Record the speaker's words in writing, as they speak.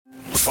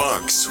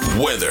Fox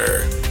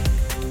Weather.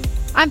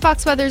 I'm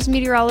Fox Weather's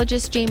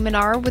meteorologist Jane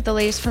Menard with the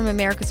latest from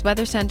America's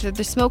Weather Center.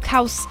 The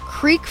Smokehouse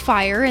Creek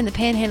fire in the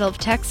panhandle of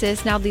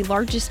Texas, now the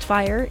largest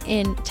fire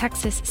in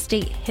Texas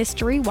state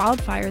history,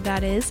 wildfire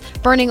that is,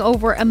 burning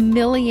over 1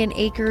 million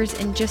acres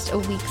in just a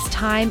week's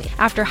time.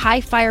 After high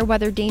fire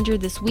weather danger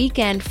this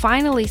weekend,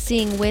 finally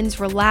seeing winds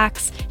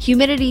relax,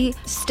 humidity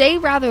stay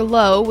rather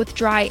low with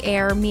dry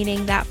air,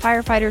 meaning that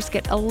firefighters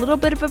get a little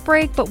bit of a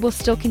break, but will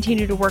still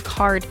continue to work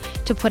hard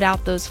to put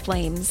out those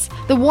flames.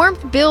 The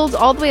warmth builds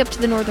all the way up to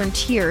the northern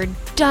tier.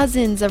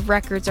 Dozens of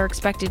records are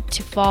expected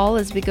to fall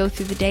as we go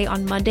through the day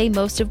on Monday,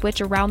 most of which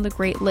around the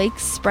Great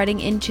Lakes, spreading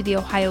into the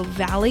Ohio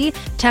Valley.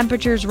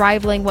 Temperatures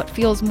rivaling what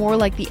feels more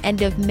like the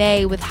end of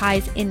May with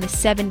highs in the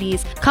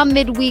 70s. Come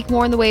midweek,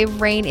 more in the way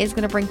of rain is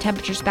going to bring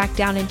temperatures back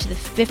down into the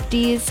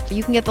 50s.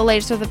 You can get the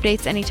latest weather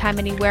updates anytime,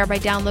 anywhere by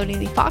downloading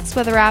the Fox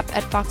Weather app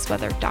at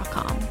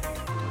foxweather.com.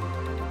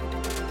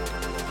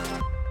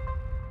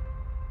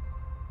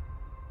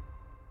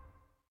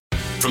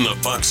 From the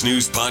Fox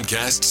News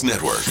Podcasts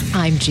Network.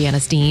 I'm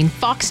Janice Dean,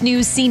 Fox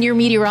News senior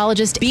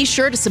meteorologist. Be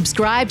sure to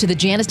subscribe to the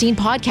Janice Dean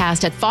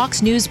podcast at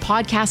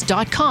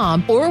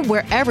foxnewspodcast.com or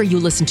wherever you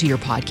listen to your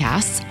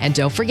podcasts. And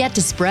don't forget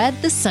to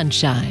spread the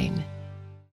sunshine.